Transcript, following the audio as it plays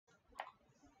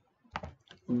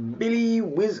Billy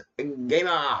Wiz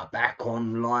Gamer back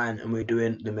online, and we're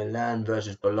doing the Milan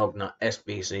versus Bologna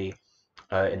SBC.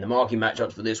 In the marquee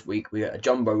matchups for this week, we get a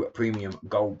jumbo premium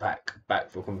gold pack back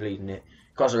for completing it.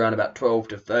 Costs around about 12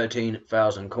 to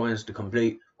 13,000 coins to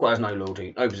complete. Requires no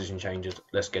loyalty, no position changes.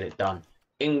 Let's get it done.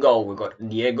 In goal, we've got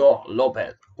Diego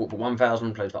Lopez, bought for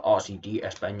 1,000, plays for RCD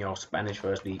Español Spanish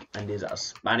First League, and is a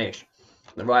Spanish.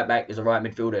 The right back is a right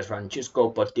midfielder, it's Francisco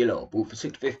Portillo, bought for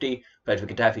 650, plays for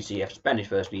Getafe CF Spanish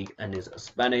First League, and is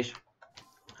Spanish.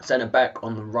 Centre back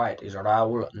on the right is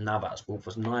Raul Navas, bought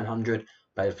for 900,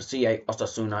 plays for CA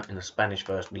Osasuna in the Spanish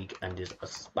First League, and is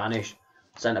Spanish.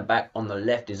 Centre back on the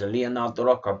left is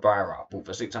Leonardo Cabrera, bought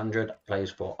for 600,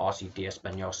 plays for RCD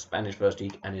Español Spanish First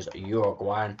League, and is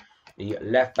Uruguayan. The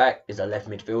left back is a left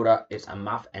midfielder. It's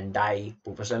Amaf Ndiaye,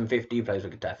 bought for 750, plays for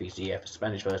Getafe CF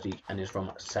Spanish First League, and is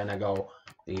from Senegal.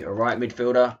 The right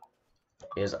midfielder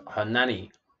is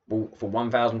Hernani, bought for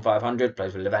 1,500,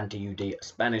 plays for Levante UD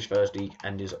Spanish First League,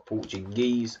 and is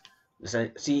Portuguese.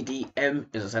 The CDM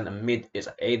is a centre mid. It's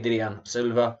Adrian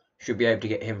Silva. Should be able to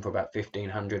get him for about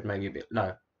 1,500, maybe a bit.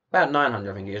 No, about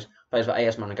 900, I think he is. Plays for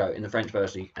AS Monaco in the French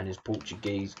First League, and is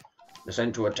Portuguese. The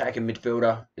central attacking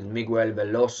midfielder is Miguel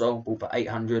Veloso, bought for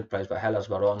 800, plays for Hellas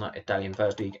Verona, Italian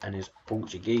First League, and is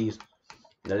Portuguese.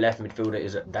 The left midfielder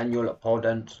is Daniel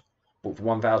Podence, bought for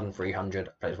 1,300,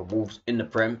 plays for Wolves in the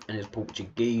Prem, and is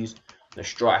Portuguese. The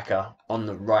striker on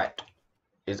the right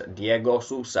is Diego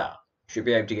Sousa. Should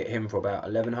be able to get him for about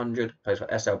 1,100, plays for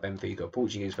SL Benfica,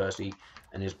 Portuguese First League,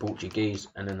 and is Portuguese.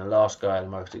 And then the last guy, the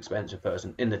most expensive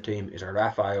person in the team, is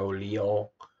Rafael Leão,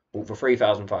 bought for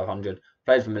 3,500,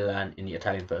 plays for Milan in the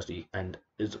Italian First League, and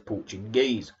is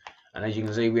Portuguese. And as you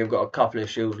can see, we've got a couple of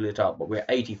shields lit up, but we're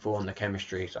 84 on the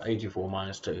chemistry, so 84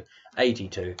 minus 2,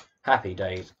 82. Happy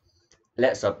days.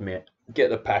 Let's submit, get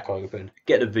the pack open,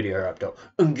 get the video wrapped up,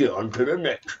 and get on to the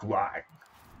next one.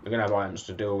 We're going to have items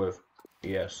to deal with.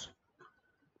 Yes.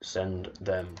 Send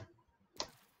them.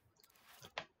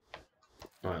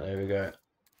 Right, there we go.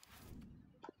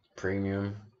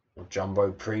 Premium, or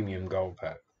jumbo premium gold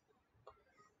pack.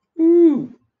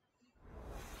 Woo!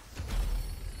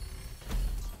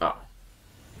 Oh,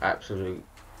 absolute.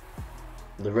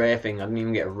 The rare thing, I didn't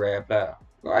even get a rare player.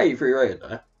 Got 83 rated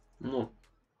though. Not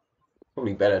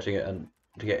probably better to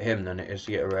get him than it is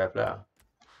to get a rare player.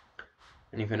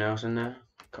 Anything else in there?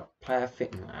 Got player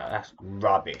fitting. Oh, that's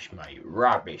rubbish, mate.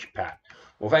 Rubbish pack.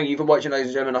 Well, thank you for watching, ladies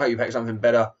and gentlemen. I hope you pack something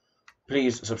better.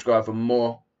 Please subscribe for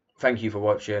more. Thank you for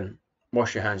watching.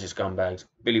 Wash your hands, you scumbags.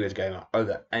 Billy Wiz Gamer,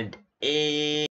 over and in.